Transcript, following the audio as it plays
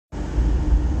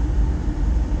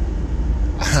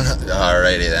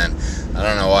Alrighty then. I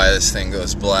don't know why this thing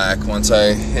goes black once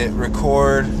I hit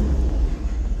record.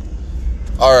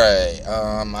 Alright,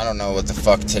 I don't know what the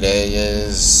fuck today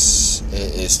is.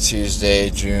 It is Tuesday,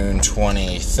 June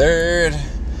 23rd.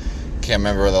 Can't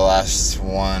remember the last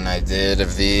one I did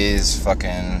of these.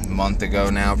 Fucking month ago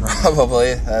now,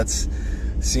 probably. That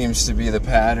seems to be the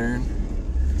pattern.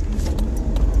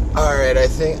 Alright, I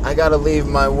think I gotta leave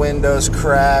my windows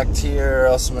cracked here, or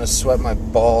else I'm gonna sweat my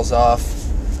balls off.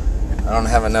 I don't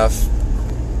have enough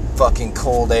fucking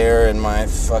cold air in my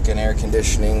fucking air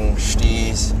conditioning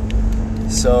steez.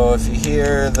 So if you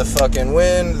hear the fucking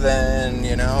wind, then,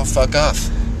 fuck off.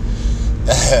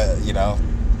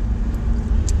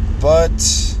 But,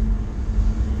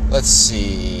 let's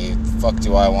see. Fuck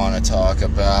do I want to talk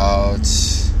about?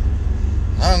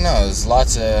 I don't know, there's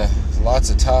lots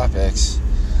of topics.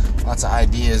 Lots of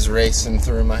ideas racing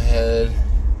through my head.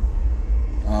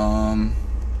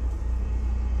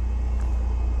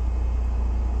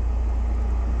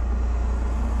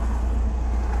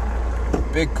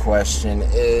 Big question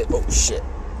is... Oh, shit.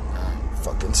 I'm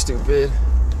fucking stupid.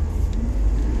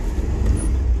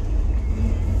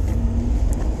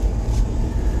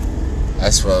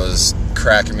 That's what was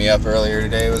cracking me up earlier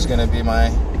today, was going to be my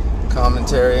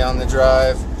commentary on the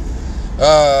drive.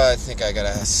 I think I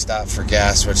gotta stop for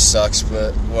gas, which sucks,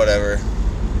 but whatever.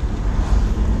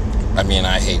 I mean,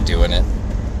 I hate doing it.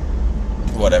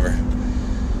 Whatever.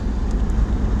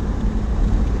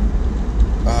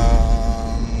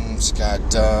 Just got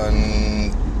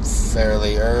done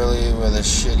fairly early with a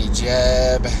shitty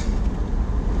jab.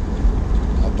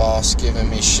 My boss giving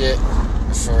me shit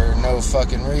for no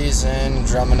fucking reason,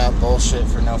 drumming up bullshit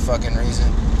for no fucking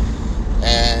reason.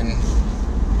 And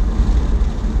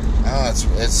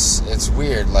it's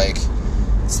weird, like,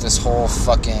 it's this whole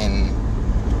fucking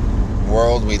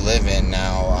world we live in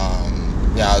now.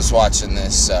 I was watching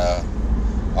this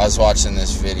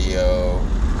video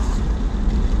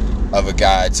of a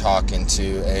guy talking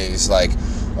to, he's like,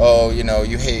 oh,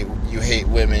 you hate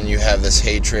women, you have this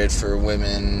hatred for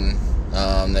women,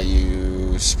 that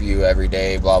you spew every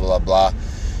day, blah, blah, blah.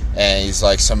 And he's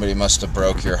like, somebody must have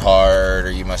broke your heart,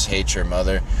 or you must hate your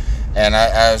mother. And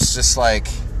I was just like,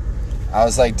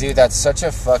 dude, that's such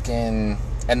a fucking...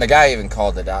 And the guy even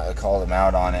called him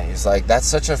out on it. He's like, that's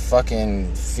such a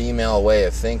fucking female way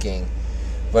of thinking.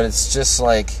 But it's just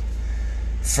like,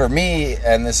 for me,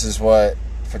 and this is what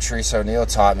Patrice O'Neal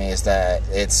taught me, is that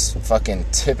it's fucking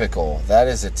typical. That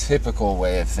is a typical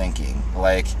way of thinking.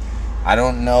 Like, I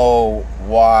don't know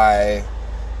why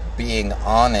being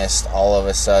honest all of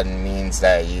a sudden means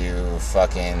that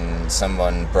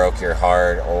someone broke your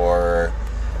heart, or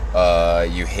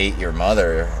you hate your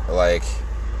mother. Like,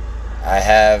 I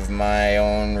have my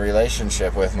own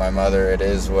relationship with my mother. It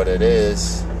is what it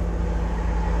is.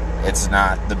 It's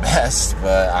not the best,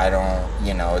 but I don't,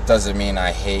 it doesn't mean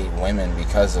I hate women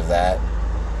because of that.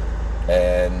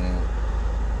 And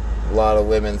a lot of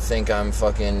women think I'm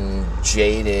fucking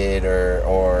jaded,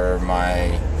 or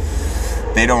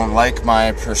they don't like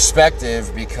my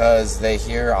perspective because they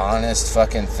hear honest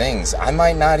fucking things. I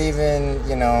might not even,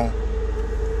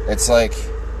 it's like,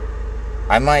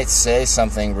 I might say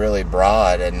something really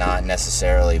broad and not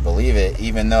necessarily believe it,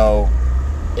 even though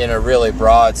in a really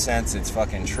broad sense it's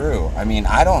fucking true. I mean,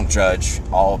 I don't judge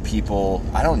all people.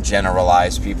 I don't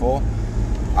generalize people.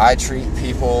 I treat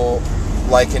people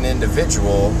like an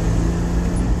individual,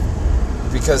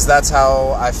 because that's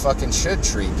how I fucking should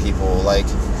treat people. Like,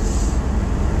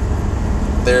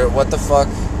 what the fuck,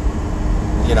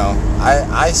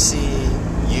 I see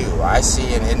you. I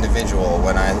see an individual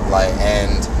when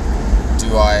and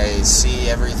do I see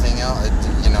everything else?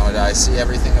 Do I see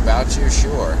everything about you?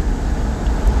 Sure.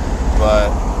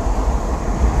 But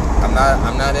I'm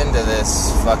not into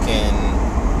this fucking,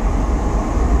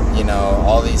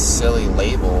 all these silly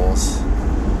labels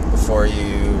before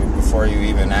you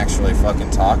even actually fucking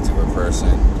talk to a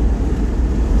person.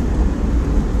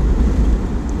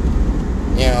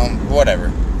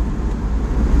 Whatever.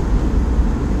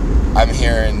 I'm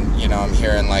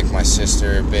hearing like my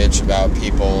sister bitch about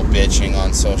people bitching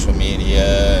on social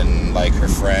media, and like her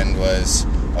friend was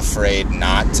afraid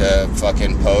not to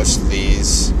fucking post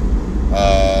these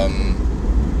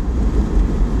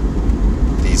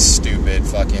stupid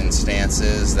fucking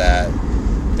stances that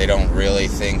they don't really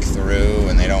think through,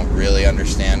 and they don't really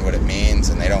understand what it means,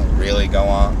 and they don't really go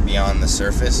on beyond the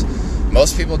surface.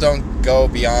 Most people don't go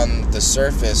beyond the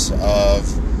surface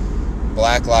of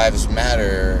Black Lives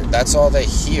Matter. That's all they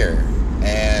hear,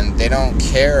 and they don't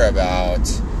care about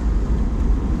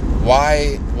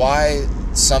why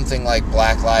something like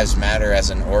Black Lives Matter as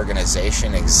an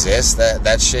organization exists.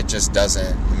 That shit just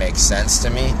doesn't make sense to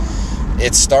me.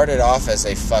 It started off as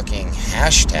a fucking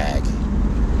hashtag.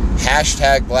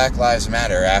 Hashtag Black Lives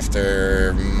Matter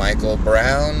after Michael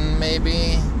Brown,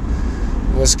 maybe,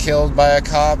 was killed by a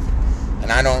cop.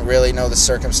 And I don't really know the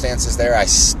circumstances there. I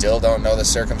still don't know the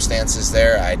circumstances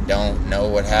there. I don't know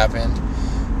what happened.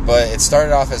 But it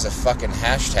started off as a fucking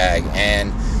hashtag.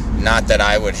 And not that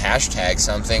I would hashtag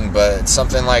something, but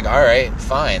something like, alright,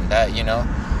 fine. That, you know,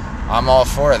 I'm all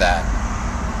for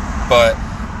that. But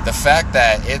the fact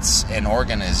that it's an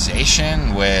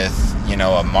organization with, you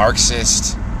know, a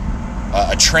Marxist,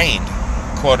 a trained,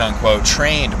 quote-unquote,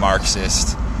 trained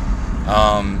Marxist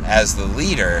as the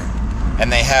leader,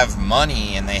 and they have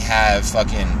money and they have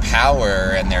fucking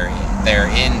power and they're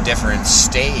in different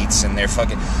states and they're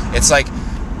fucking, it's like,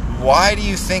 why do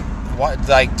you think,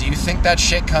 do you think that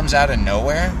shit comes out of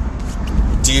nowhere?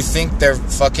 Do you think their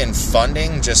fucking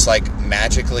funding just like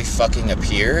magically fucking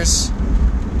appears?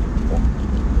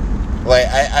 Like,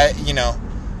 I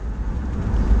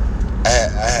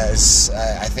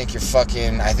think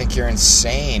I think you're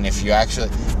insane if you actually,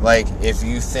 like, if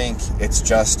you think it's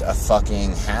just a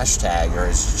fucking hashtag or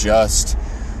it's just,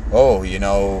 oh, you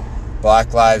know,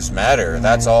 Black Lives Matter,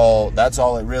 that's all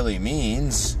it really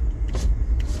means.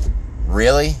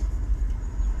 Really?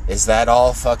 Is that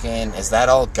all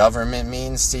government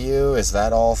means to you? Is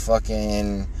that all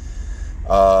fucking,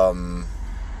 I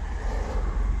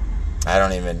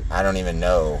don't even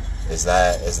know. Is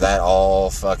that all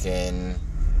fucking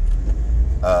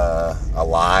a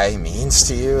lie means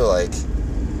to you? Like,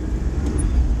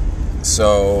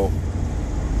 so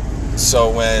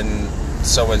when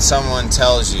someone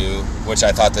tells you, which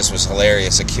I thought this was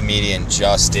hilarious, a comedian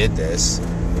just did this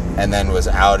and then was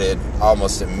outed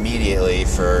almost immediately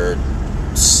for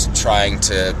trying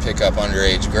to pick up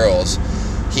underage girls.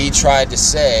 He tried to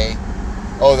say,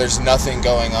 oh, there's nothing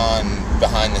going on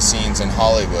behind the scenes in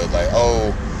Hollywood. Like,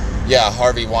 oh, yeah,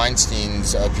 Harvey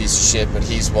Weinstein's a piece of shit, but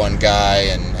he's one guy,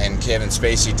 and Kevin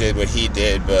Spacey did what he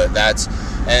did, but that's,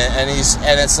 and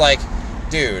it's like,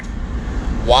 dude,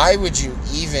 why would you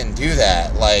even do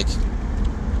that? Like,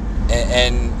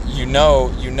 and you know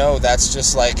that's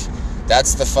just like,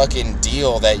 that's the fucking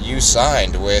deal that you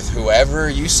signed with whoever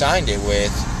you signed it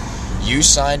with. You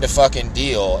signed a fucking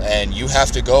deal, and you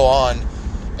have to go on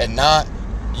and not,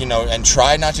 you know, and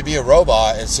try not to be a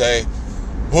robot and say,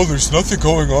 well, there's nothing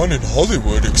going on in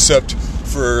Hollywood except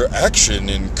for action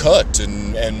and cut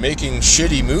and making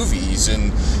shitty movies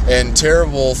and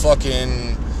terrible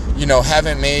fucking, you know,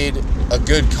 haven't made a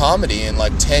good comedy in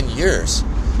like 10 years.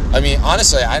 I mean,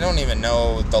 honestly, I don't even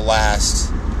know the last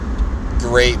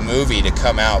great movie to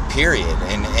come out, period,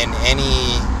 in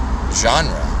any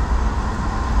genre.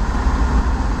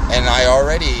 And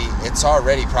it's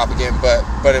already propaganda,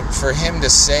 but for him to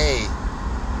say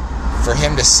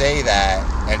that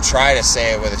and try to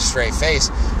say it with a straight face,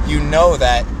 you know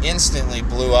that instantly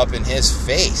blew up in his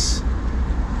face.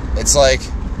 It's like,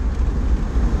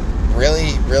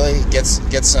 really get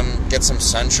some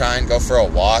sunshine, go for a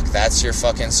walk. That's your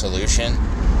fucking solution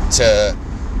to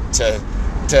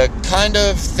kind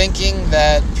of thinking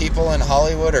that people in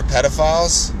Hollywood are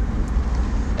pedophiles.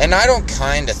 And I don't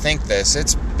kind of think this.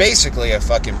 It's basically a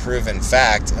fucking proven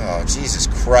fact. Oh, Jesus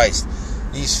Christ.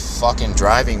 These fucking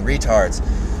driving retards.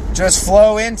 Just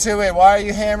flow into it. Why are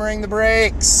you hammering the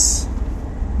brakes?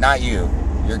 Not you.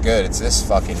 You're good. It's this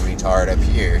fucking retard up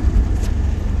here.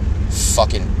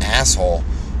 Fucking asshole.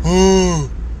 Oh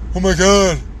my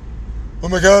god. Oh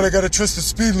my god, I gotta trust the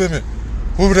speed limit.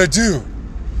 What would I do?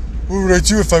 What would I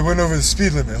do if I went over the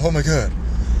speed limit? Oh my god.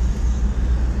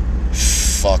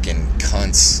 Fucking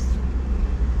cunts.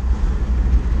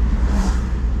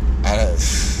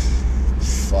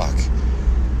 Fuck.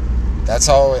 That's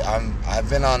all. I've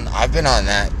been on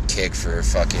that kick for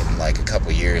fucking like a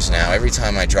couple years now. Every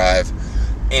time I drive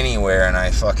anywhere and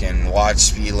I fucking watch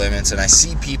speed limits and I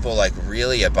see people like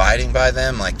really abiding by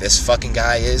them, like this fucking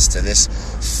guy is, to this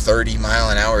 30 mile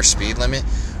an hour speed limit,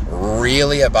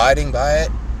 really abiding by it,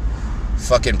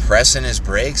 fucking pressing his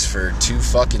brakes for 2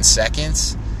 fucking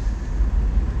seconds,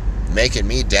 making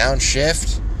me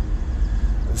downshift.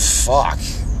 Fuck.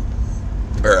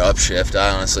 Or upshift, I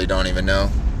honestly don't even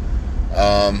know.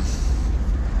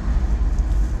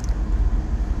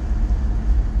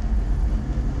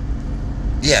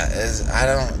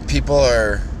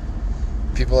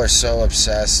 People are so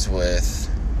obsessed with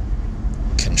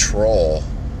control,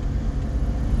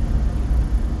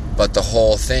 but the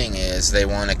whole thing is they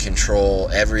want to control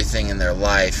everything in their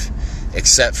life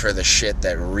except for the shit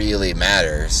that really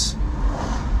matters.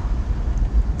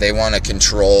 They want to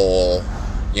control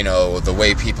you know, the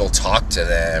way people talk to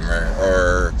them,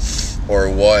 or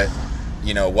what,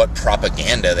 you know, what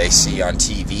propaganda they see on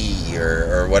TV,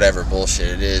 or whatever bullshit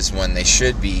it is, when they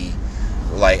should be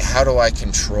like, how do I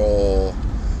control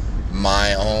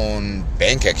my own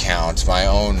bank account, my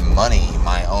own money,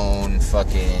 my own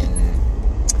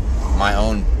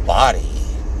body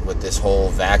with this whole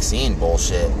vaccine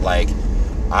bullshit? Like,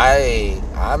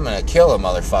 I'm gonna kill a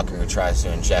motherfucker who tries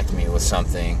to inject me with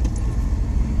something,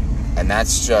 and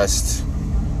that's just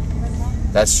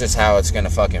how it's gonna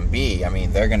fucking be. I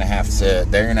mean, they're gonna have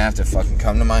to fucking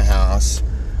come to my house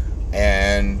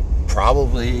and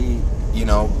probably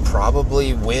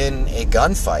win a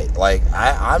gunfight. Like,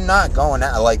 I'm not going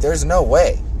out. Like, there's no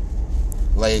way.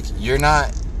 Like, you'd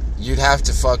have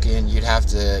to fucking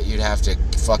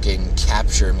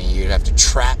capture me. You'd have to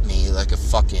trap me like a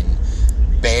fucking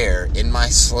bear in my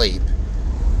sleep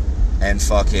and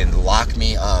fucking lock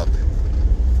me up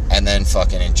and then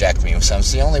fucking inject me with something.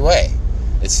 It's the only way.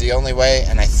 It's the only way.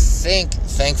 And I think,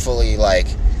 thankfully, like,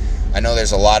 I know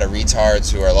there's a lot of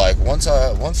retards who are like, once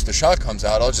the shot comes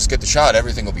out, I'll just get the shot,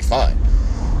 everything will be fine.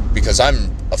 Because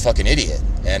I'm a fucking idiot,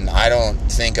 and I don't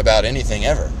think about anything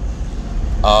ever.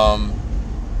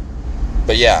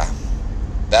 But yeah,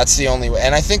 that's the only way.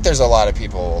 And I think there's a lot of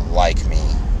people like me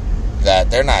that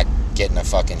they're not getting a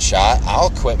fucking shot. I'll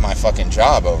quit my fucking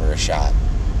job over a shot.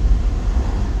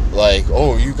 Like,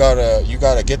 oh, you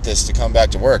gotta get this to come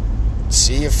back to work.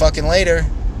 See you fucking later.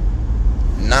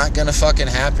 Not gonna fucking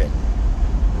happen.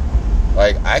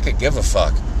 Like, I could give a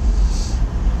fuck.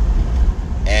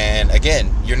 And again,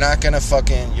 you're not gonna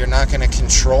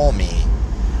control me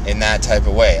in that type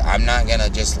of way. I'm not gonna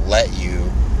just let you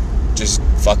just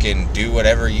fucking do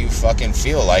whatever you fucking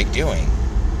feel like doing.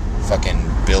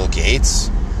 Fucking Bill Gates.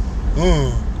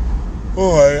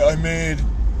 I made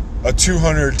a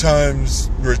 200 times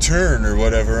return or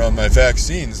whatever on my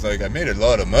vaccines. Like, I made a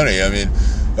lot of money. I mean,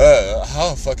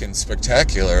 how fucking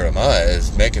spectacular am I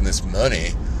as making this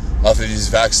money off of these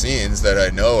vaccines that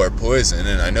I know are poison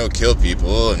and I know kill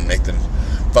people and make them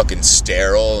fucking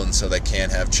sterile and so they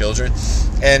can't have children.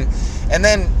 And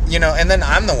then, you know, and then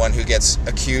I'm the one who gets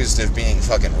accused of being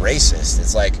fucking racist.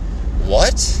 It's like,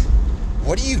 what?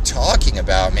 What are you talking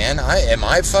about, man? Am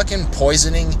I fucking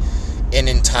poisoning an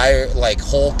entire, like,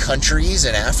 whole countries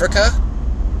in Africa?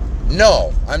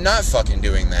 No, I'm not fucking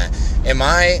doing that. Am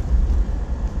I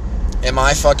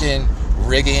fucking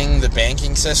rigging the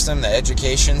banking system, the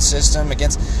education system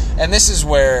against... And this is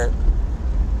where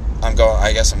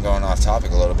I guess I'm going off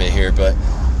topic a little bit here, but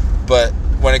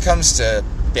when it comes to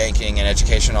banking and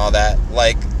education and all that,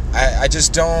 like, I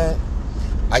just don't...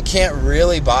 I can't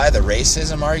really buy the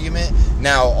racism argument.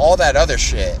 Now, all that other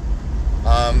shit,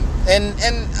 and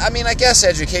I mean, I guess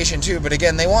education too, but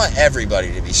again, they want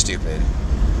everybody to be stupid.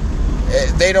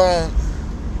 They don't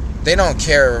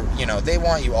care, you know, they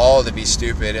want you all to be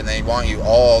stupid, and they want you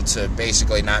all to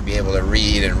basically not be able to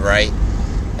read and write,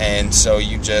 and so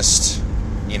you just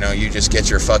get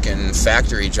your fucking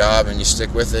factory job and you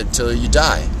stick with it till you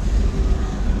die.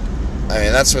 I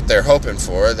mean, that's what they're hoping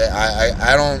for.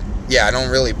 I don't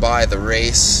really buy the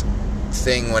race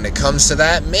thing when it comes to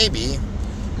that. Maybe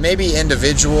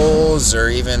individuals, or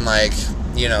even, like,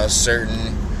 you know,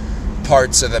 certain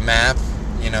parts of the map,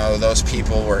 you know, those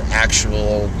people were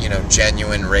actual, you know,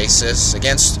 genuine racists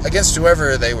against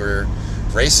whoever they were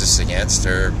racist against,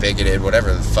 or bigoted,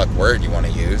 whatever the fuck word you want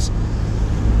to use.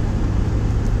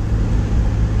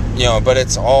 You know, but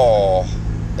it's all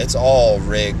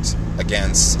rigged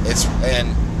against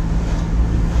and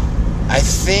I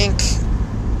think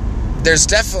there's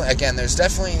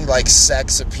definitely like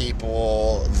sects of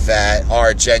people that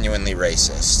are genuinely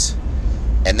racist,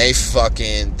 and they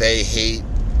hate,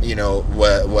 you know,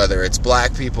 whether it's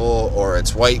black people or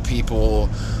it's white people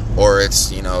or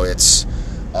it's, you know, it's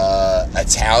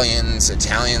Italians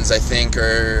I think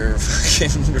are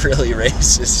fucking really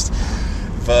racist.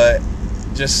 But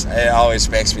just, it always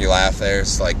makes me laugh.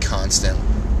 There's like constant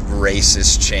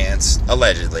racist chants,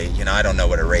 allegedly. You know, I don't know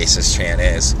what a racist chant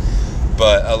is,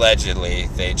 but allegedly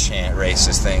they chant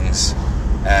racist things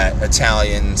at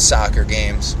Italian soccer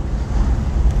games.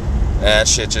 That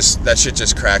shit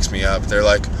just cracks me up. They're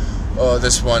like, oh,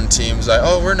 this one team's like,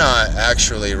 oh, we're not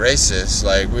actually racist.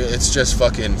 Like, it's just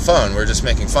fucking fun. We're just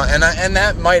making fun. And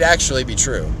that might actually be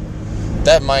true.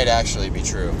 That might actually be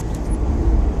true.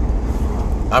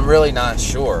 I'm really not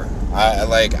sure.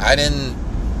 I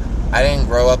didn't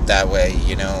grow up that way,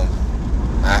 you know.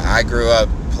 I grew up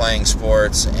playing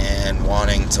sports and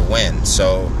wanting to win.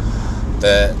 So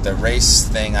the race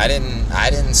thing, I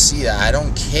didn't see that. I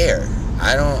don't care.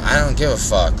 I don't give a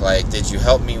fuck. Like, did you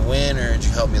help me win or did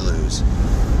you help me lose?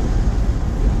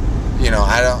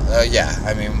 I don't,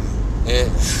 I mean,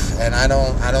 and I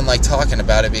don't like talking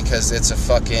about it because it's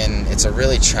a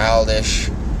really childish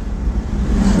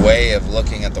way of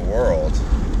looking at the world.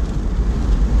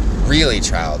 Really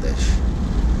childish.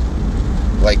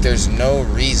 Like, there's no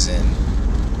reason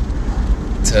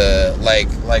to, like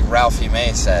Ralphie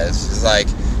May says, is like,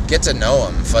 get to know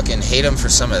him, fucking hate him for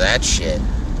some of that shit.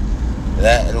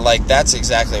 That's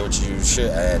exactly what you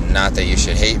should, not that you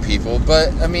should hate people,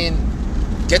 but, I mean,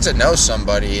 get to know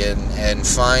somebody and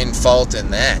find fault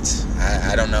in that.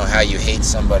 I don't know how you hate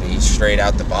somebody straight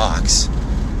out the box.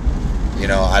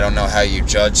 I don't know how you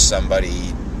judge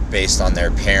somebody based on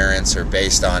their parents or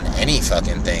based on any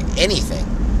fucking thing. Anything.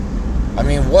 I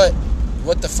mean, what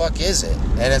the fuck is it?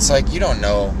 And it's like, you don't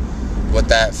know what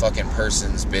that fucking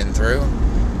person's been through.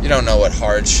 You don't know what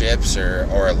hardships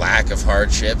or lack of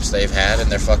hardships they've had in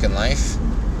their fucking life.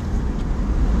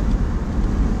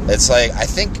 It's like, I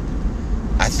think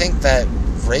that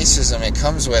racism, it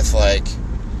comes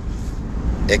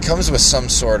with some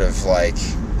sort of, like,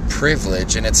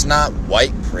 privilege, and it's not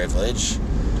white privilege.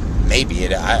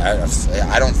 Maybe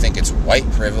I don't think it's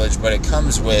white privilege, but it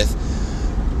comes with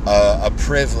a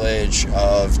privilege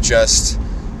of just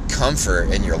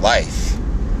comfort in your life.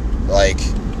 Like,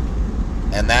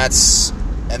 and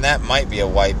that might be a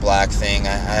white-black thing.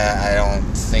 I don't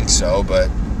think so, but,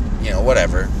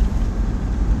 whatever.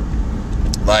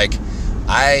 Like,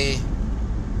 I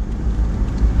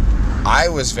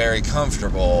was very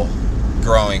comfortable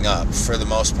growing up, for the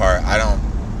most part.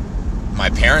 My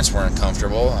parents weren't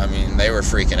comfortable. I mean, they were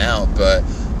freaking out, but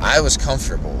I was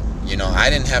comfortable. I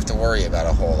didn't have to worry about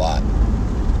a whole lot.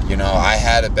 I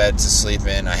had a bed to sleep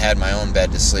in. I had my own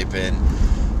bed to sleep in.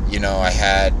 I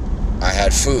had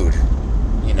food,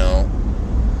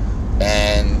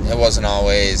 and it wasn't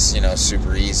always,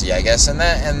 super easy, I guess. And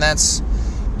that's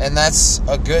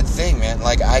a good thing, man.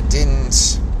 Like, I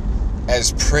didn't,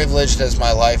 as privileged as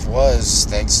my life was,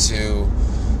 thanks to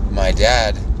my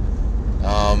dad,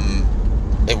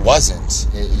 it wasn't.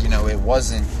 It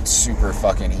wasn't super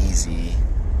fucking easy.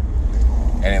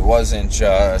 And it wasn't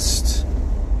just,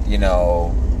 I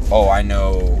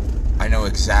know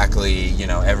exactly,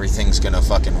 everything's gonna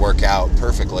fucking work out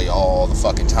perfectly all the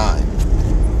fucking time.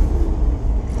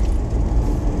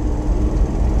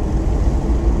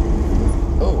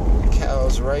 Oh, the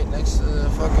cow's right next to the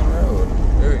fucking road.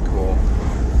 Very cool.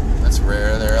 That's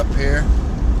rare they're up here.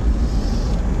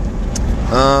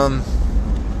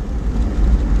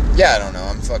 I don't know.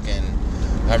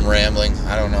 I'm rambling.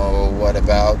 I don't know what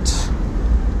about.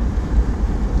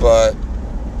 But,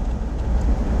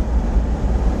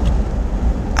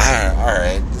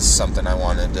 alright, this is something I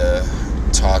wanted to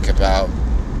talk about.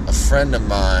 A friend of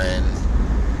mine,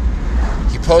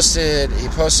 he posted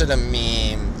a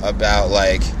meme about,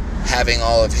 like, having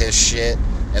all of his shit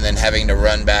and then having to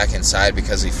run back inside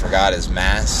because he forgot his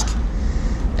mask.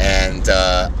 And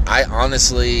I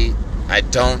honestly, I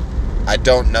don't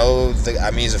know.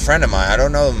 He's a friend of mine. I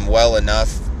don't know him well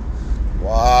enough.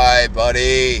 Why,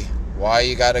 buddy? Why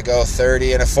you gotta go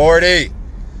 30 and a 40?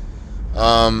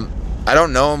 I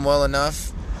don't know him well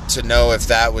enough to know if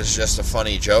that was just a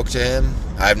funny joke to him.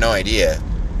 I have no idea.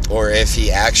 Or if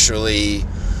he actually,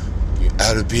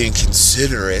 out of being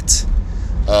considerate,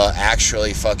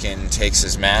 actually fucking takes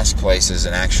his mask places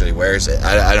and actually wears it.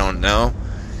 I don't know.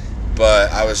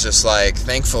 But I was just like,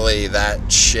 thankfully that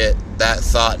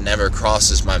thought never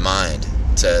crosses my mind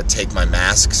to take my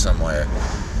mask somewhere,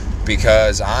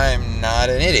 because I'm not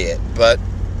an idiot. But,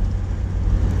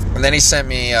 and then he sent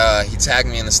me, he tagged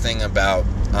me in this thing about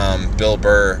Bill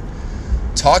Burr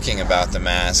talking about the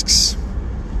masks.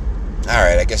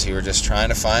 Alright, I guess you were just trying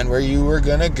to find where you were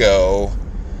gonna go.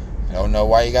 I don't know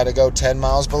why you gotta go 10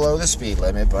 miles below the speed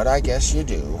limit, but I guess you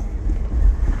do.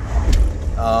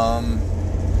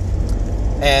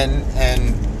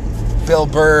 And Bill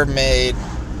Burr made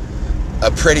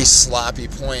a pretty sloppy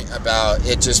point about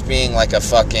it just being like a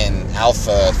fucking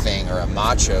alpha thing or a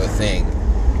macho thing,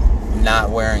 not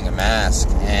wearing a mask.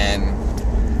 And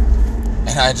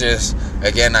I just,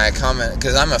 again, I comment,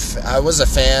 because I was a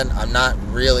fan. I'm not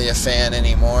really a fan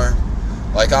anymore.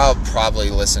 Like, I'll probably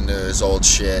listen to his old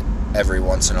shit every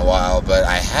once in a while, but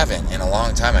I haven't in a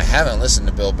long time. I haven't listened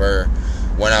to Bill Burr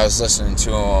when I was listening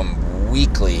to him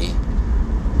weekly,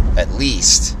 at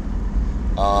least.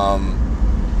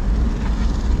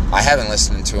 I haven't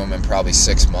listened to him in probably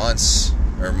 6 months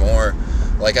or more.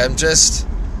 Like, I'm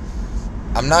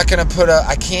not gonna put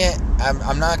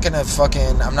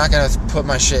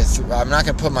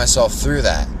myself through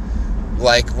that.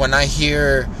 Like, when I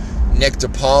hear Nick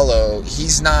DiPaolo,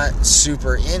 he's not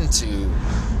super into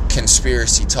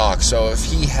conspiracy talk. So if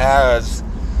he has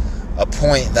a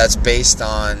point that's based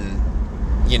on,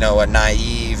 you know, a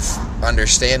naive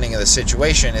understanding of the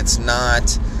situation, it's not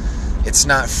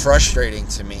frustrating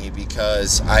to me,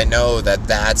 because I know that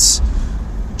that's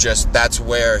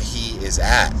where he is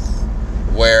at.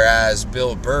 Whereas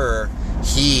Bill Burr,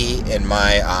 he, in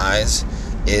my eyes,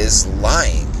 is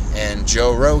lying. And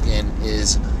Joe Rogan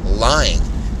is lying,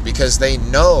 because they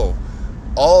know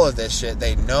all of this shit.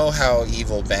 They know how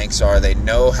evil banks are. They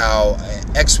know how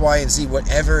X, Y, and Z,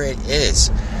 whatever it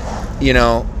is, you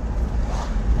know,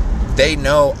 they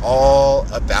know all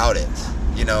about it.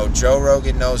 You know, Joe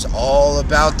Rogan knows all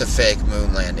about the fake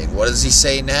moon landing. What does he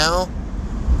say now?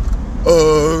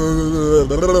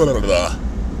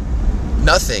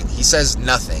 Nothing. He says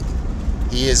nothing.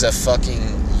 He is a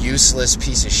fucking useless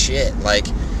piece of shit. Like,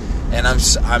 and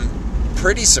I'm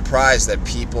pretty surprised that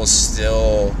people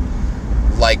still,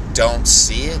 like, don't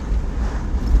see it.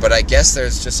 But I guess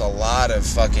there's just a lot of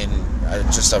fucking,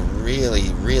 just a really,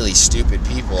 really stupid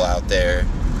people out there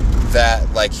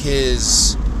that, like,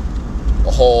 his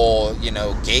whole, you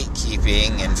know,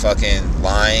 gatekeeping and fucking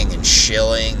lying and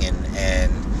shilling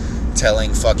and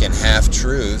telling fucking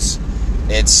half-truths,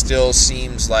 it still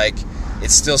seems like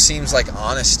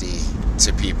honesty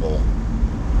to people.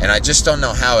 And I just don't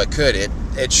know how it could.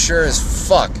 It sure as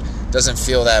fuck doesn't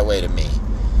feel that way to me.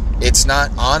 It's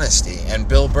not honesty. And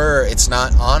Bill Burr, it's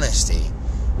not honesty.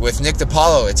 With Nick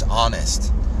DiPaolo, it's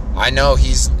honest. I know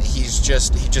he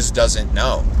just doesn't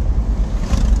know.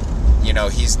 You know,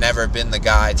 he's never been the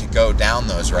guy to go down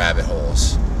those rabbit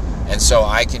holes. And so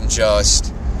I can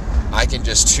just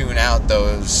tune out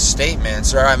those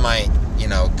statements, or I might, you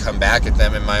know, come back at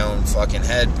them in my own fucking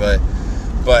head, but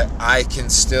I can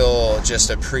still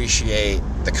just appreciate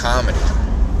the comedy.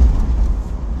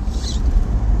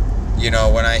 You know,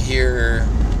 when I hear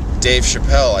Dave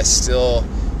Chappelle, I still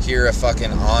hear a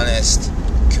fucking honest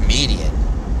comedian.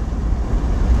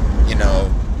 You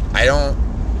know, I don't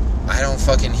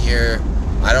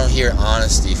hear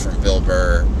honesty from Bill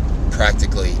Burr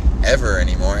practically ever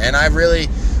anymore. And I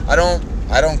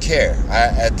don't care.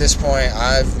 At this point,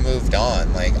 I've moved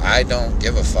on. Like, I don't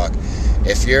give a fuck.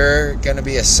 If you're gonna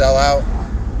be a sellout,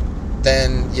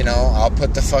 then, you know, I'll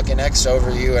put the fucking X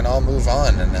over you and I'll move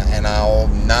on, and I'll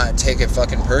not take it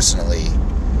fucking personally.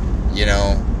 You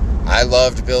know, I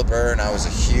loved Bill Burr, and I was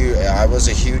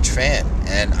a huge fan,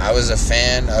 and I was a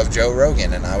fan of Joe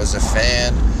Rogan, and I was a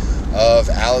fan of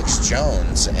Alex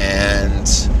Jones, and,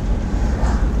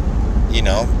 you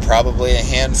know, probably a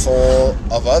handful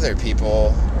of other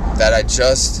people that I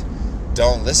just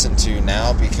don't listen to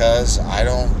now because I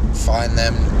don't find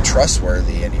them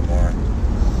trustworthy anymore.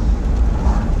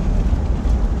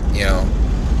 You know,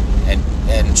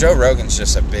 and Joe Rogan's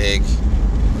just a big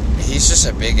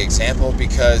example,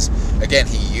 because, again,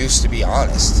 he used to be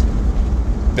honest.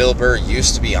 Bill Burr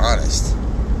used to be honest.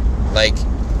 Like,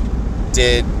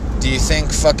 do you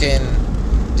think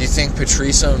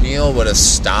Patrice O'Neal would have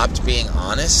stopped being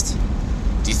honest?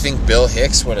 Do you think Bill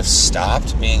Hicks would have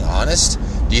stopped being honest?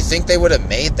 Do you think they would have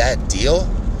made that deal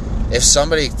if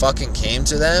somebody fucking came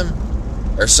to them,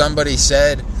 or somebody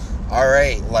said,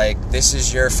 alright, like, this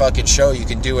is your fucking show, you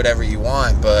can do whatever you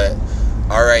want, but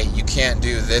alright, you can't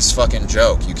do this fucking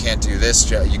joke, you can't do this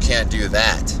joke, you can't do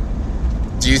that.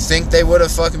 Do you think they would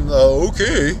have fucking,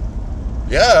 okay,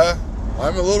 yeah,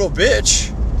 I'm a little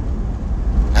bitch.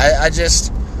 I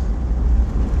just,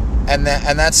 and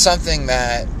that's something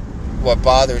that, what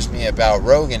bothers me about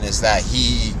Rogan is that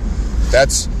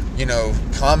that's, you know,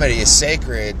 comedy is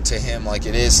sacred to him like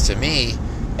it is to me,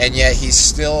 and yet he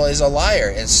still is a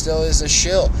liar, and still is a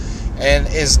shill, and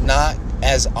is not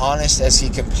as honest as he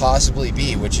can possibly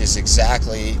be, which is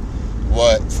exactly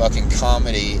what fucking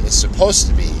comedy is supposed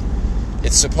to be.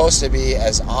 It's supposed to be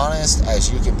as honest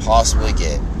as you can possibly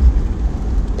get.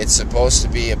 It's supposed to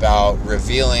be about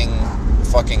revealing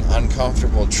fucking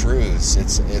uncomfortable truths.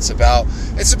 It's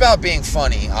about being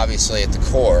funny, obviously, at the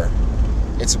core.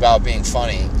 It's about being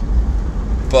funny.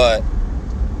 But,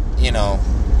 you know,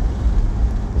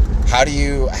 how do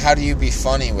you be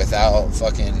funny without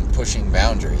fucking pushing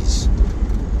boundaries?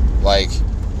 Like,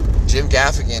 Jim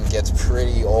Gaffigan gets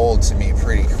pretty old to me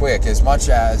pretty quick. As much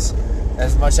as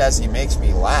he makes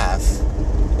me laugh,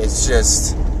 it's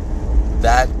just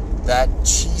that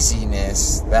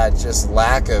cheesiness,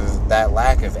 that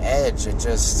lack of edge, it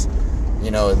just,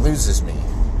 you know, it loses me.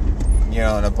 You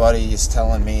know, and a buddy is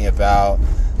telling me about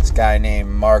this guy named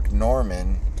Mark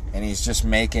Norman, and he's just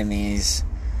making these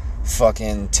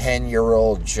fucking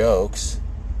 10-year-old jokes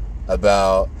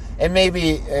about, and maybe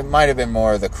it might have been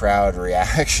more of the crowd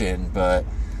reaction, but,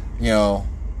 you know,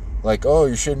 like, oh,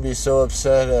 you shouldn't be so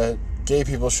upset at, gay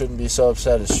people shouldn't be so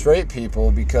upset at straight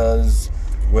people because,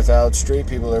 without straight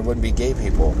people, there wouldn't be gay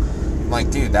people. I'm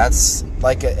like, dude, that's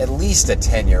like at least a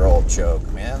 10-year-old joke,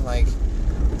 man. Like,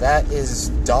 that is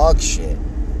dog shit.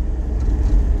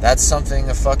 That's something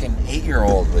a fucking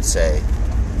 8-year-old would say.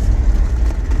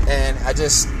 And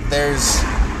there's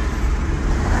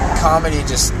comedy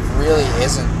just really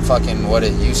isn't fucking what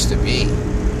it used to be.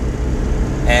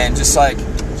 And just like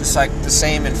the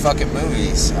same in fucking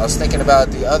movies. I was thinking about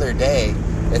it the other day.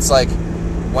 It's like,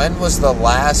 when was the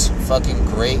last fucking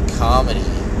great comedy?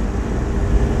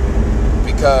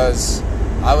 Because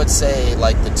I would say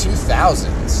like the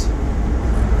 2000s.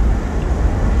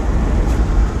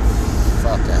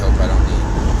 Fuck, I hope I don't need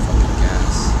fucking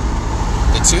gas.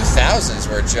 The 2000s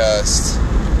were just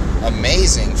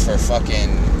amazing for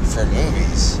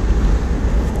movies.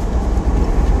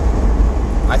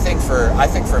 I think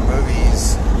for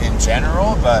movies in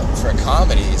general, but for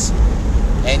comedies,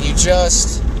 and you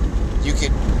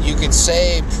could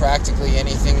say practically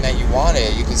anything that you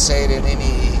wanted. You could say it in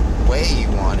any way you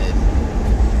wanted,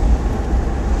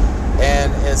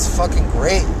 and it's fucking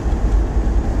great.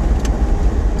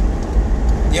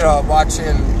 You know,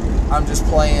 I'm just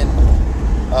playing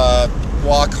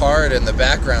Walk Hard in the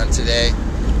background today,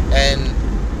 and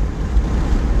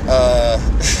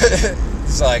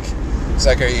it's like,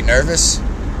 are you nervous?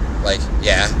 Like,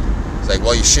 yeah. It's like,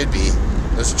 well, you should be.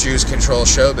 Those Jews control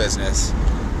show business.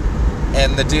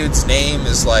 And the dude's name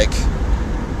is like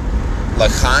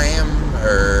L'Chaim,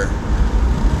 or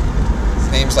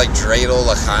his name's like Dreidel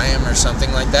L'Chaim or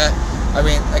something like that. I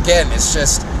mean, again, it's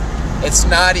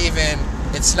not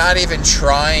even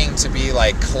trying to be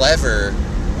like clever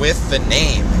with the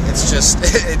name. It's just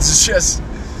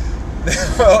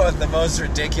the most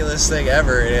ridiculous thing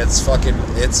ever. And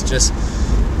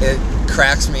it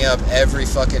cracks me up every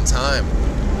fucking time.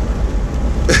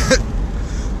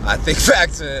 I think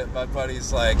back to my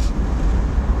buddy's like,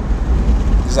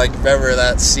 he's like, remember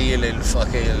that scene in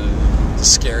fucking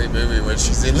Scary Movie when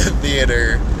she's in the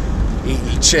theater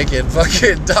eating chicken,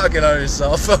 fucking talking on her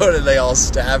cell phone, and they all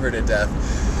stab her to death.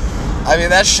 I mean,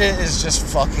 that shit is just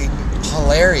fucking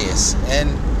hilarious. And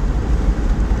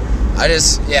I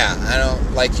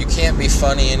don't, like, you can't be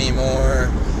funny anymore.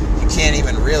 You can't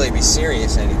even really be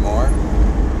serious anymore.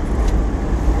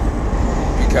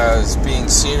 Because being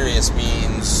serious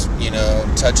means,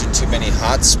 touching too many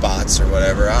hot spots or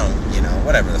whatever.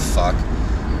 Whatever the fuck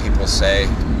people say.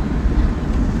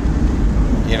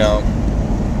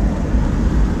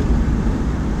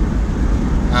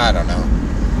 I don't know.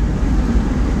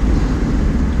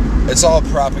 It's all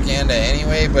propaganda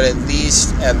anyway, but at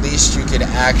least you could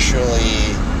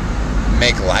actually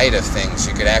make light of things.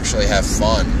 You could actually have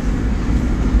fun.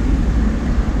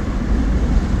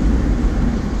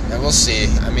 And we'll see.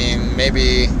 I mean,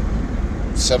 maybe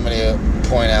somebody will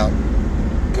point out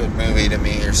a good movie to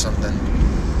me or something.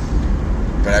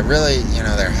 But I really,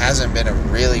 there hasn't been a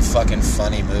really fucking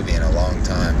funny movie in a long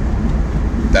time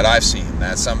that I've seen.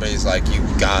 That somebody's like, you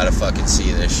gotta fucking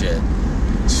see this shit.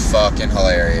 It's fucking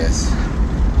hilarious.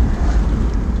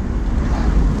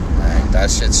 Like, that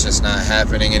shit's just not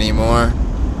happening anymore.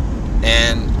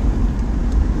 And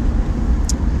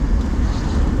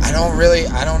I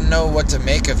don't know what to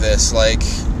make of this. Like,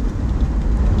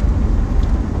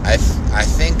 I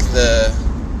think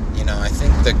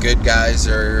the good guys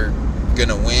are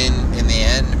gonna win in the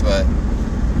end, but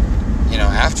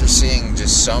after seeing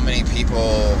just so many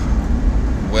people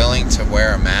willing to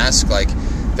wear a mask, like,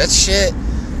 that shit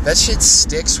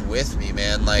sticks with me,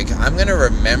 man. Like, I'm gonna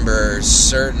remember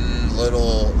certain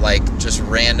little, like, just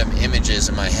random images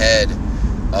in my head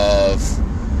of,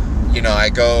 I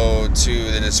go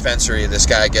to the dispensary, this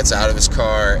guy gets out of his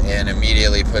car and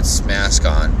immediately puts his mask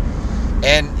on,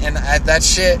 and that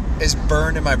shit is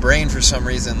burned in my brain for some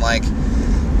reason. Like,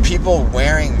 people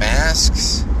wearing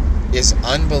masks is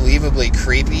unbelievably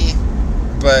creepy,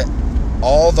 but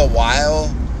all the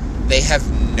while they have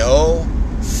no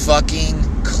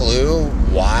fucking clue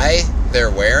why they're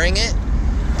wearing it.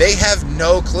 They have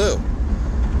no clue.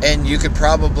 And you could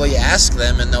probably ask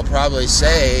them and they'll probably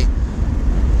say,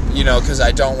 because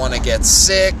I don't want to get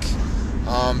sick,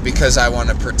 because I want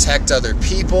to protect other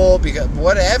people, because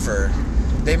whatever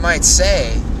they might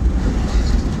say.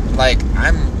 Like,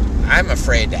 I'm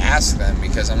afraid to ask them,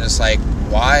 because I'm just like,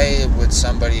 why would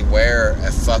somebody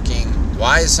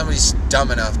why is somebody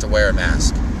dumb enough to wear a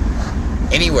mask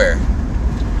anywhere?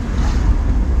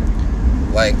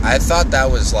 Like, I thought that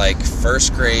was like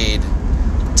first grade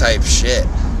type shit.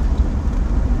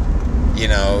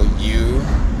 You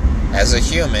as a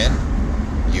human,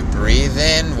 you breathe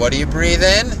in. What do you breathe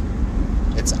in?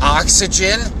 It's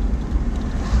oxygen.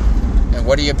 And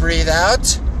what do you breathe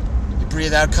out? You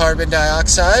breathe out carbon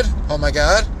dioxide. Oh my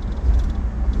god.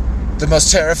 The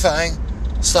most terrifying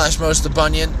 / most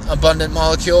abundant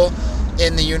molecule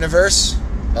in the universe.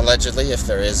 Allegedly, if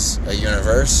there is a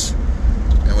universe.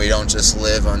 And we don't just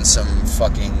live on some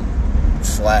fucking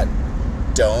flat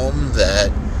dome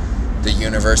that the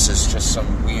universe is just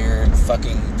some weird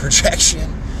fucking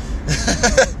projection.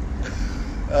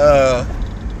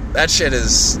 That shit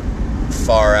is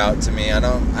far out to me. I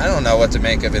don't know what to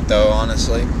make of it though,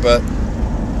 honestly. But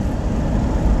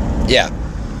yeah,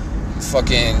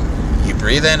 fucking, you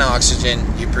breathe in oxygen,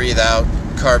 you breathe out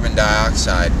carbon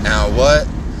dioxide. Now, what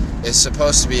is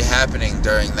supposed to be happening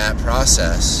during that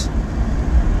process?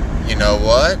 You know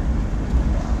what?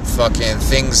 Fucking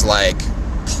things like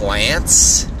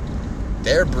plants,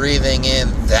 they're breathing in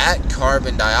that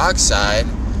carbon dioxide,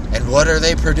 and what are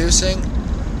they producing?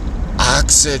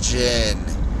 Oxygen.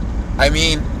 I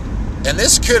mean, and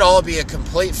this could all be a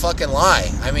complete fucking lie.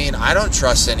 I mean, I don't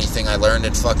trust anything I learned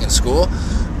in fucking school,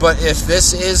 but if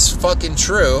this is fucking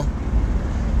true,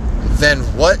 then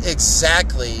what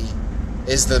exactly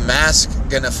is the mask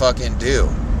gonna fucking do?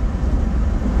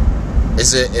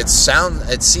 It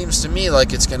seems to me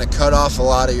like it's going to cut off a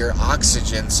lot of your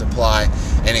oxygen supply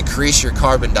and increase your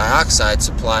carbon dioxide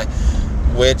supply,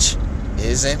 which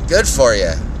isn't good for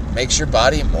you. Makes your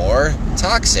body more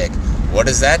toxic. What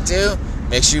does that do?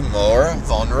 Makes you more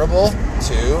vulnerable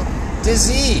to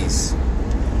disease.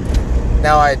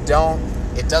 Now, it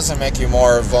doesn't make you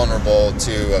more vulnerable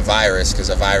to a virus, because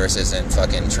a virus isn't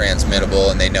fucking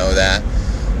transmittable, and they know that,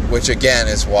 which again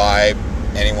is why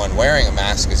anyone wearing a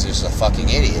mask is just a fucking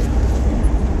idiot.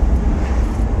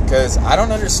 Because I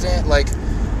don't understand, like,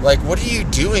 what are you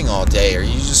doing all day? Are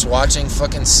you just watching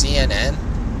fucking CNN?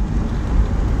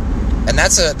 And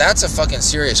that's a fucking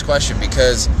serious question,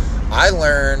 because I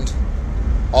learned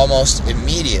almost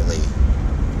immediately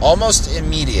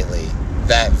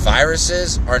that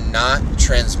viruses are not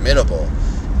transmittable.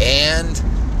 And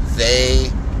they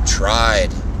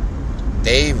tried.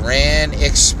 They ran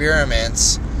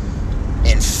experiments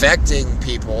infecting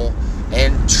people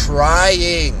and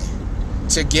trying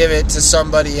to give it to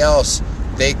somebody else.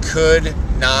 They could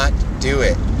not do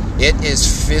it. It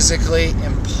is physically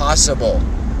impossible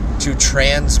to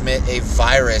transmit a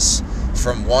virus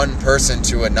from one person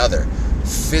to another.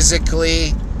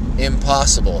 Physically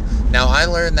impossible. Now, I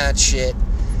learned that shit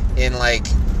in like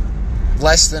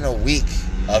less than a week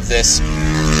of this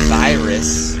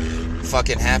virus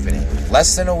fucking happening.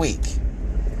 Less than a week.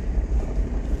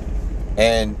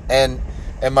 And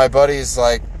my buddy's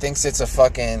like, thinks it's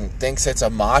a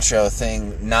macho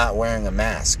thing not wearing a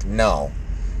mask. No,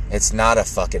 it's not a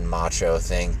fucking macho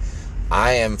thing.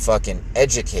 I am fucking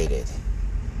educated.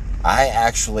 I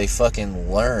actually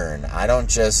fucking learn. I don't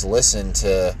just listen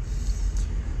to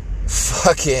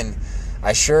fucking...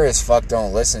 I sure as fuck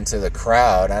don't listen to the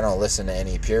crowd. I don't listen to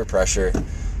any peer pressure.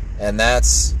 And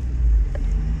that's...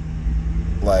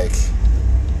 like...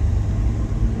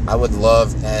 I would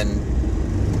love... and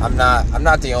I'm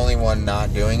not the only one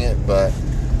not doing it, but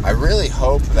I really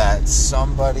hope that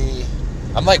somebody...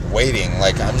 I'm like waiting.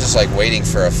 Like, I'm just like waiting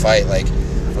for a fight. Like,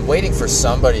 I'm waiting for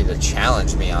somebody to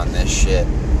challenge me on this shit.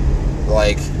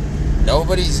 Like,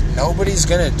 nobody's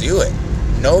gonna do it.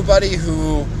 Nobody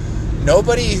who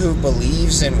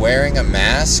believes in wearing a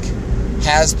mask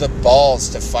has the balls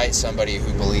to fight somebody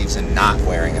who believes in not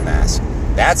wearing a mask.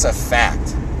 That's a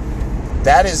fact.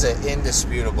 That is an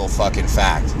indisputable fucking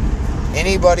fact.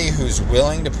 Anybody who's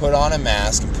willing to put on a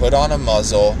mask and put on a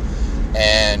muzzle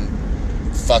and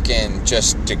fucking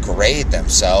just degrade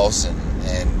themselves and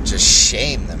just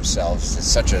shame themselves to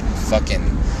such a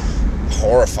fucking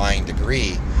horrifying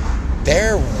degree,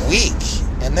 they're weak.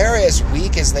 And they're as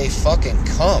weak as they fucking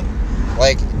come.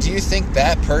 Like, do you think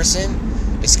that person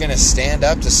is gonna stand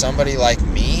up to somebody like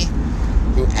me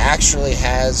who actually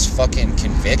has fucking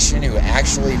conviction, who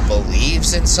actually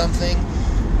believes in something,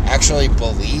 actually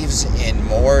believes in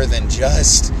more than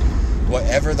just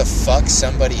whatever the fuck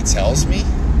somebody tells me?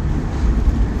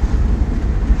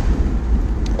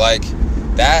 Like,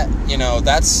 that, you know,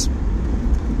 that's,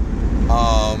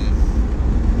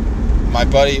 my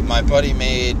buddy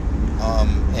made,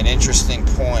 an interesting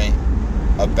point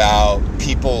about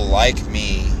people like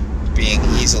me being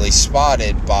easily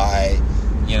spotted by,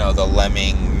 you know, the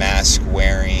lemming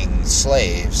mask-wearing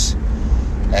slaves,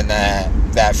 and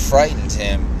that frightened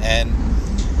him, and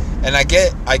I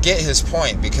get his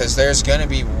point, because there's going to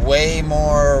be way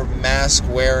more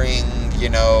mask-wearing, you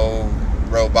know,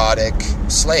 robotic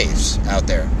slaves out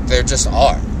there. There just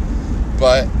are.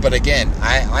 But again,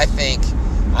 I think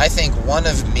one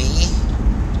of me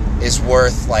is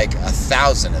worth like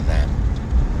 1,000 of them.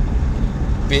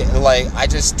 I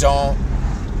just don't.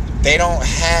 They don't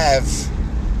have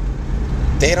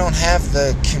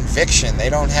the conviction. They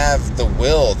don't have the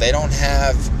will. They don't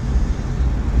have.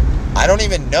 I don't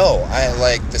even know.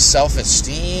 The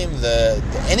self-esteem, the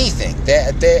anything.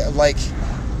 They like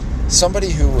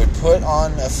somebody who would put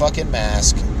on a fucking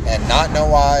mask and not know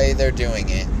why they're doing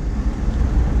it.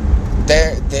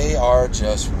 They are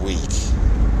just weak.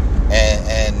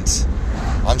 And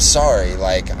I'm sorry,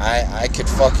 I could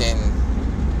fucking,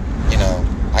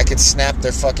 I could snap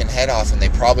their fucking head off and they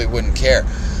probably wouldn't care.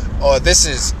 This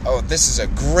is a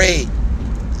great,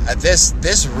 this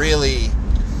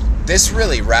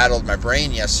really rattled my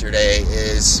brain yesterday.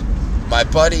 Is my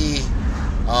buddy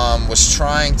was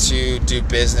trying to do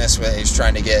business with, he's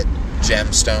trying to get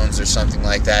gemstones or something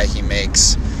like that. He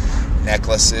makes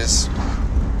necklaces.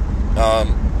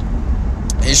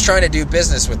 He's trying to do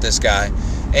business with this guy,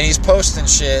 and he's posting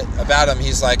shit about him.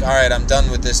 He's like, alright, I'm done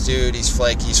with this dude. He's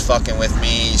flaky. He's fucking with me.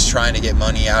 He's trying to get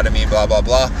money out of me, blah, blah,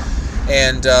 blah.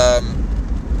 And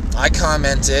I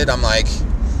commented, I'm like,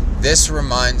 this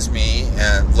reminds me,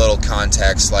 and little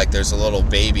context, like there's a little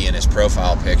baby in his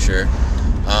profile picture.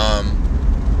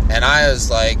 And I was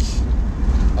like,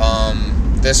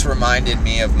 this reminded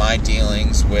me of my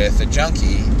dealings with a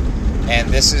junkie. And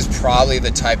this is probably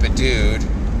the type of dude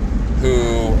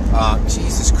who,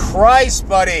 Jesus Christ,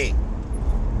 buddy.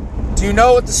 Do you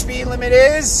know what the speed limit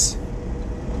is?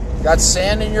 Got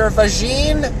sand in your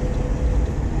vagine?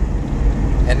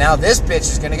 And now this bitch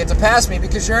is going to get to pass me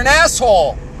because you're an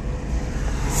asshole.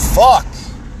 Fuck.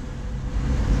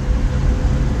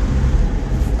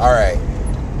 Alright.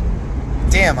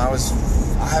 Damn, I was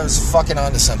fucking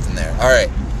onto something there. Alright.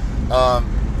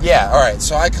 Alright.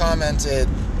 So I commented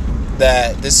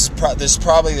that this is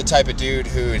probably the type of dude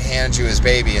who would hand you his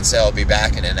baby and say, I'll be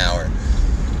back in an hour.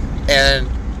 And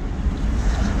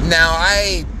now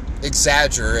I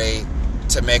exaggerate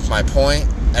to make my point,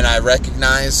 and I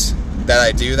recognize that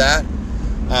I do that.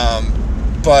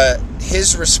 But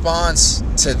his response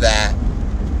to that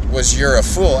was, you're a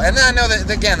fool. And I know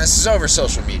that, again, this is over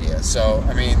social media, so,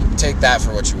 I mean, take that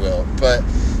for what you will. But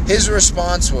his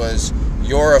response was,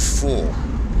 you're a fool.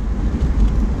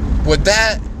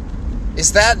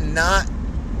 Is that not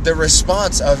the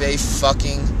response of a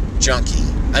fucking junkie?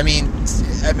 I mean,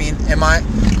 am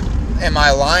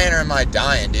I lying or am I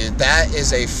dying, dude?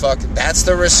 That's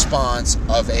the response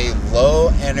of a low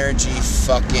energy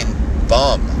fucking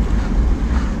bum.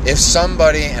 If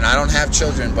somebody, and I don't have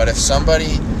children, but if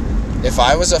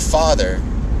I was a father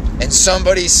and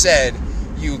somebody said,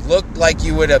 you look like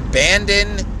you would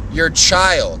abandon your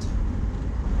child,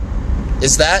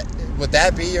 would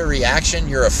that be your reaction?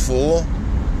 You're a fool?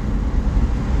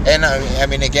 And I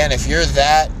mean, again, if you're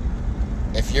that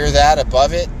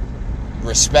above it,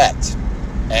 respect.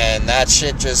 And that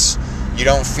shit just, you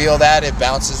don't feel that, it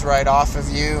bounces right off of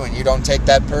you, and you don't take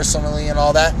that personally and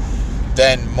all that,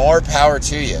 then more power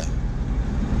to you.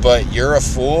 But you're a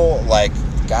fool,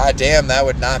 goddamn, that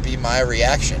would not be my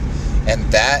reaction.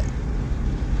 And that,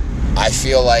 I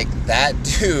feel like that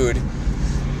dude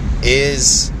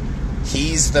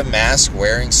he's the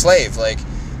mask-wearing slave.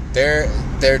 They're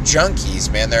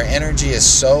junkies, man. Their energy is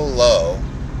so low,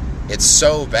 it's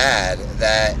so bad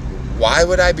that why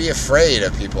would I be afraid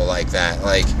of people like that?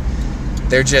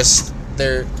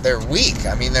 They're weak.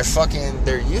 I mean,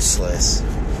 they're useless.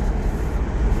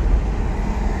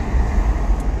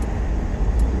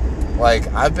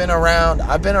 I've been around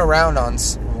on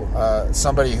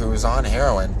somebody who was on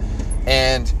heroin,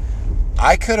 and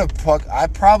I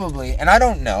probably, and I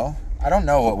don't know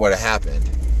what would have happened,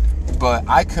 but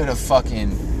I could have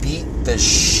fucking beat the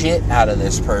shit out of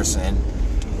this person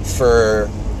for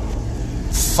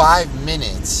 5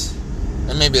 minutes,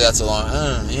 and maybe that's a long,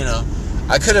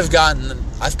 I could have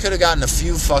gotten a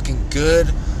few fucking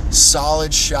good,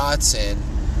 solid shots in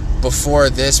before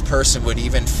this person would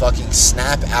even fucking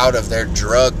snap out of their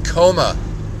drug coma,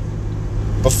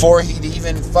 before he'd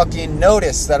even fucking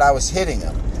notice that I was hitting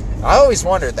him. I always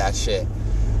wondered that shit.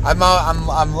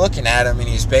 I'm looking at him, and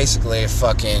he's basically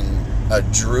a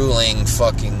drooling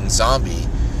fucking zombie,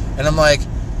 and I'm like,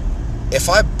 if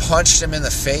I punched him in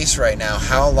the face right now,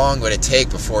 how long would it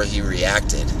take before he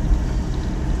reacted?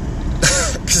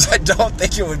 Because I don't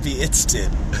think it would be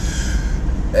instant.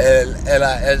 And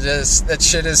that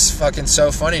shit is fucking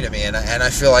so funny to me. And I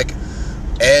feel like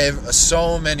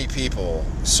so many people,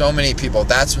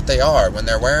 that's what they are. When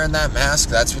they're wearing that mask,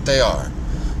 that's what they are.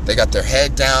 They got their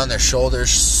head down, their shoulders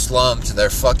slumped,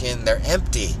 they're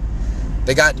empty.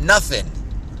 They got nothing.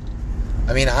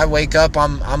 I mean, I wake up,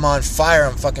 I'm on fire,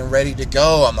 I'm fucking ready to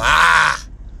go,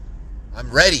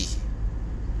 I'm ready.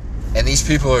 And these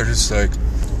people are just like,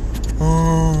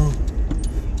 oh,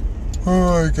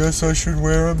 I guess I should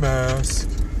wear a mask.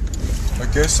 I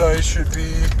guess I should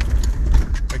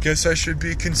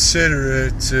be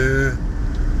considerate to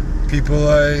people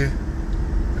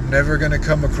I'm never gonna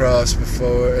come across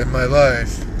before in my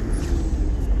life.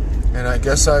 And I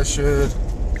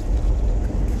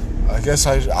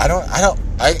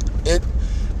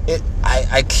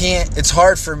can't, it's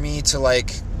hard for me to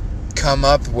like come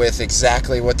up with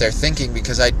exactly what they're thinking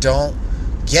because I don't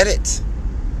get it.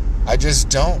 I just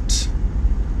don't.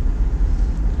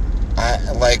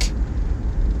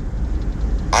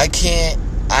 I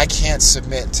can't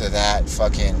submit to that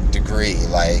fucking degree.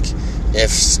 Like,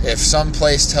 if some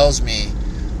place tells me,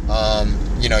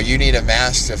 you need a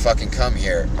mask to fucking come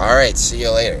here. All right, see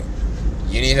you later.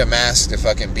 You need a mask to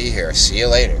fucking be here. See you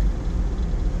later.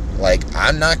 Like,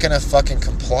 I'm not gonna fucking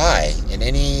comply in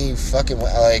any fucking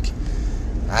way. Like,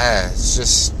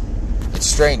 it's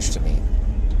strange to me.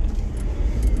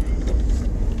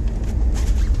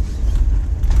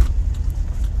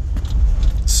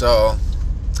 So,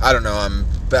 I don't know, I'm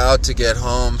about to get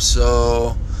home,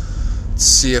 so let's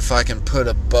see if I can put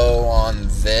a bow on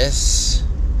this.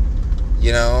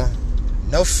 No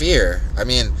fear. I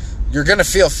mean, you're gonna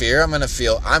feel fear. I'm gonna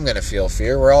feel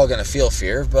fear. We're all gonna feel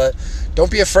fear, but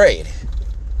don't be afraid.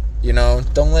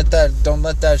 Don't let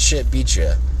that shit beat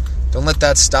you. Don't let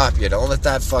that stop you. Don't let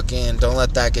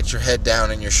that get your head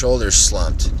down and your shoulders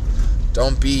slumped.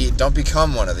 Don't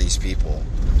become one of these people.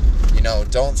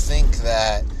 Don't think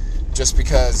that just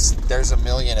because there's a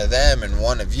million of them and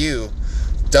one of you,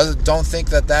 don't think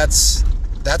that that's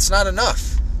not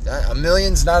enough. A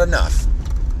million's not enough.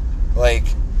 Like,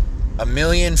 a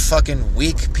million fucking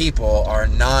weak people are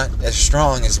not as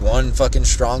strong as one fucking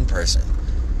strong person.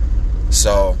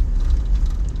 So,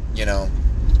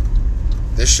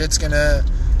 this shit's gonna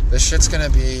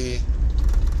be,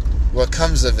 what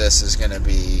comes of this is gonna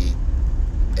be,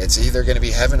 it's either gonna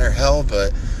be heaven or hell,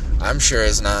 but I'm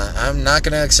not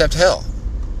gonna accept hell.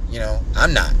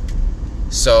 I'm not.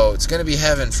 So it's gonna be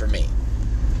heaven for me.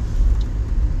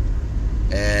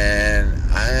 And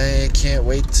I can't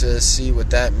wait to see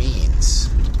what that means.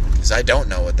 Because I don't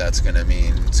know what that's gonna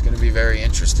mean. It's gonna be very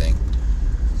interesting.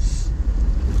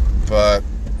 But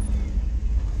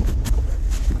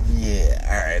yeah,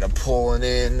 alright, I'm pulling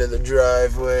into the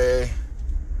driveway.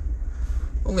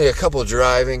 Only a couple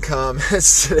driving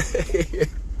comments today.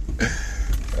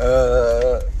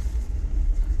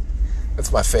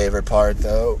 That's my favorite part,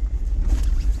 though.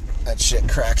 That shit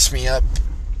cracks me up.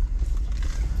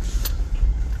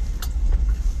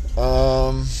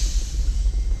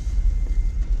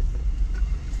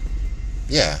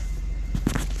 Yeah.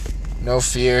 No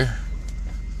fear.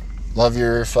 Love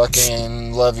your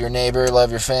neighbor,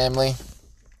 love your family.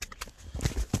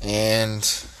 And,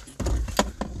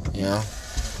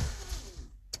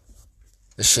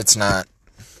 this shit's not,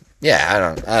 I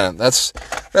don't, that's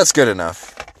good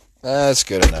enough. That's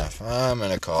good enough. I'm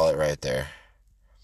gonna call it right there.